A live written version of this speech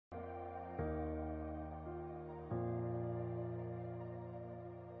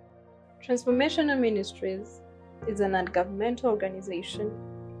Transformational Ministries is a non-governmental organization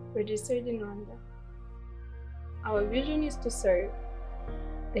registered in Rwanda. Our vision is to serve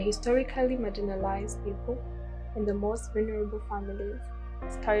the historically marginalized people and the most vulnerable families,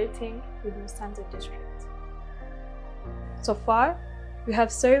 starting with Musanze district. So far, we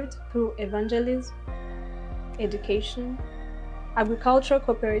have served through evangelism, education, agricultural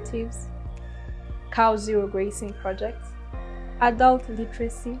cooperatives, cow zero grazing projects, adult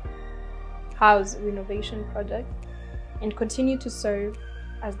literacy, house renovation projects, and continue to serve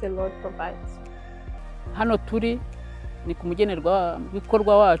as the Lord provides. Hano turi ni ku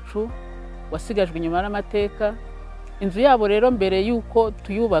mugenerwabikorwa wacu wasigajwe inyuma n'amateka. Inzu yabo rero mbere yuko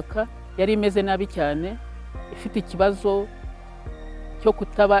tuyubaka yari imeze nabi cyane, ifite ikibazo cyo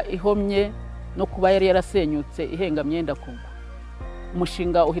kutaba ihomye no kuba yari yarasenyutse ihengamye yenda kugwa.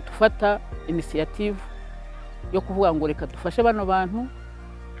 Umushinga uhita ufata initiative yo kuvuga ngo reka dufashe bano bantu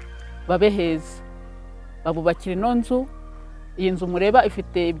babe heza, babubakira ino nzu. Iyi nzu mureba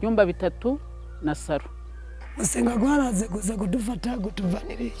ifite ibyumba 3 na saro. Musenga gwaraze kuza kudufata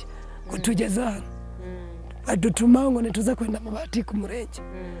kutuvaniriye kutugeza hano badutuma ngo nituza kwenda mabati ku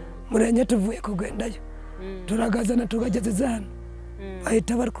murenge tuvuye kugwendayo turagazana tugageze hano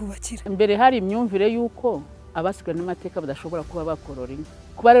bahita barikubakira. Mbere hari imyumvire yuko abasigana n'amateka badashobora kuba bakorora inka.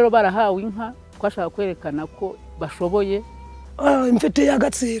 Kuba rero barahawe inka twashaka kwerekana ko bashoboye. Imfite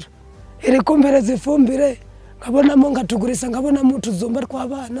y'agaciro iri kumbereza ifumbire nkabonamo ngatugurisa nkabonamo utuzumba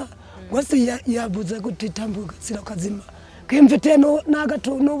tw'abana gwase yabuze gutitambuka sira kazima kimfite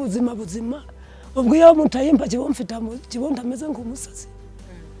n'agato n'ubuzima buzima. Ubwo iyo mutayimpa kibonda ameze nk'umusazi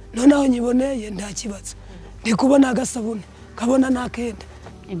noneho nyiboneye nta kibazo ndi kubona agasabune kabona nakenda.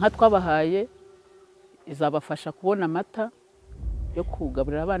 Inka twabahaye izabafasha kubona amata yo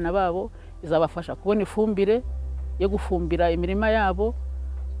kugaburira abana babo, izabafasha kubona ifumbire yo gufumbira imirima yabo,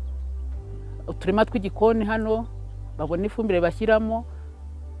 uturima tw'igikoni hano babona ifumbire bashyiramo,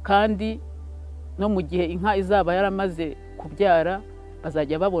 kandi no mu gihe inka izaba yaramaze kubyara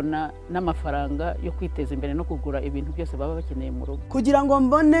bazajya babona n'amafaranga yo kwiteza imbere no kugura ibintu byose baba bakeneye mu rugo. Kugira ngo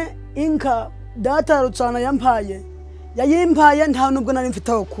mbone inka data rucana yampaye yayimpaye nta nubwo nari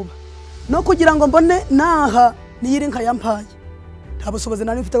mfite aho kuba, no kugira ngo mbone naha niyiri inka yampaye nta bushobozi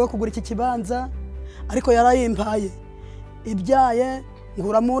nari mfite bwo kugura iki kibanza, ariko yarayimpaye ibyaye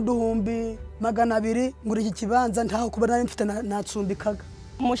nguramo 200,000 ngura iki kibanza ntaho kuba nari mfite nacumbikaga.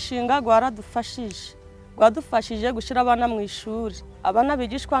 Umushinga gwadufashije gushira abana mu ishuri. Abana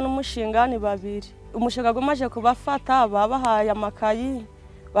bigishwa n'umushinga ni 2. Umushinga gumaje kubafata babahaye amakayi,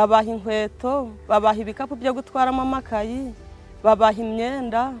 babaha inkweto, babaha ibikapu byo gutwaramo amakayi, babaha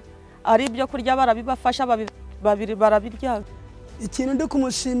imyenda, ari ibyo kurya barabibafasha 2 barabirya. Ikintu ndi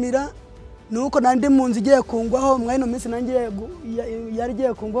kumushimira nuko nandi munzi igiye kungwaho mwene minsi nangiye yari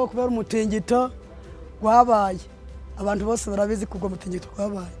giye kungwaho kubera umutingito gwabaye. Abantu bose barabizi kugwa umutingito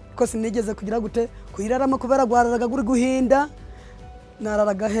gwabaye ko sinigeze kugira gute kuyirarama kubera gwararaga guri guhinda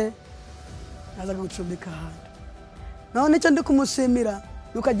nararaga he nazaga gucumbika handi. None icyo ndi kumushimira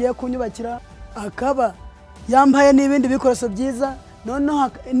nuko agiye kunyubakira akaba yambaye n'ibindi bikoresho byiza,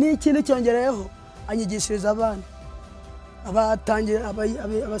 noneho n'ikindi cyongereyeho anyigishiriza abana abatangiye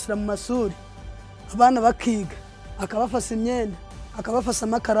abasira mu masuri, abana bakiga, akabafasa imyenda, akabafasa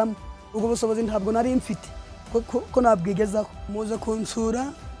amakaramu. Ubwo bushobozi ntabwo nari mfite ko nabwigezaho. Muze kunsura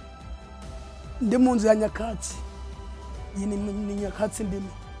ndi mu nzu ya nyakatsi, iyi ni nyakatsi ndimo.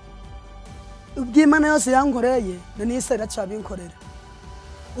 Ubw'Imana yose yankoreye n'ise iracabinkorera.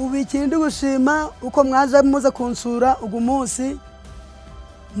 Ubu ikindi gushima uko mwaza muze kunsura ugu munsi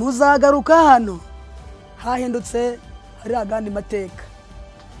muzagaruka hano hahindutse hari agandi mateka.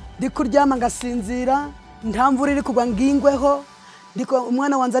 Ndi kuryama ngasinzira nta mvura iri kugwa ngingweho, ndiko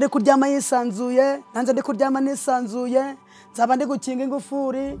umwana wanze ari kuryama yisanzuye, nanze ndi kuryama nisanzuye, nzaba ndi gukinga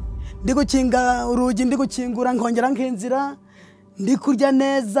ingufuri, ndi gukinga urugi, ndi gukingura nkongera nkinzira, ndi kurya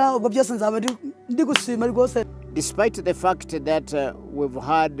neza. Ubwo byose nzaba ndi gushima rwose. Despite the fact that we've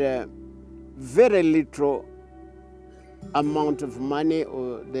had very little amount of money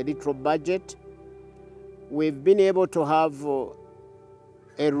or the little budget, we've been able to have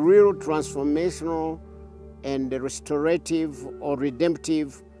a real transformational and restorative or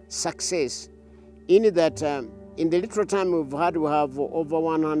redemptive success, in that in the little time we've had, we have over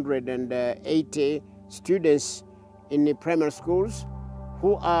 180 students in the primary schools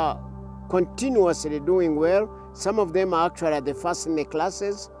who are continuously doing well. Some of them are actually at the first in the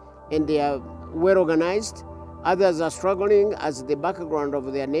classes and they are well organized. Others are struggling as the background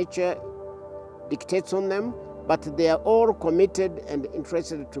of their nature dictates on them, but they are all committed and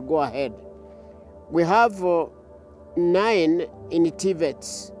interested to go ahead. We have 9 in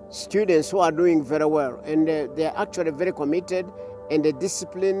TVETs students who are doing very well, and they're actually very committed and they're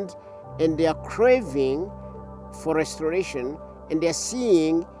disciplined, and they are craving for restoration, and they're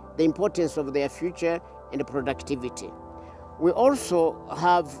seeing the importance of their future and productivity. We also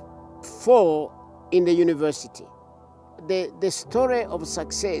have 4 in the university. The story of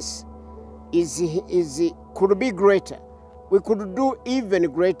success could be greater. We could do even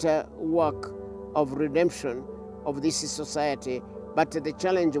greater work of redemption of this society, but the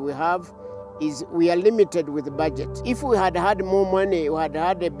challenge we have is we are limited with the budget. If we had had more money, we had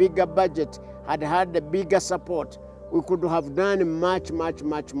had a bigger budget, had had a bigger support, we could have done much, much,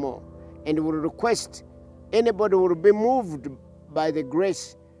 much more. And we request anybody who will be moved by the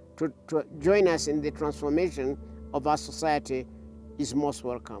grace to join us in the transformation of our society is most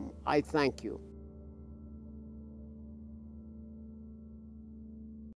welcome. I thank you.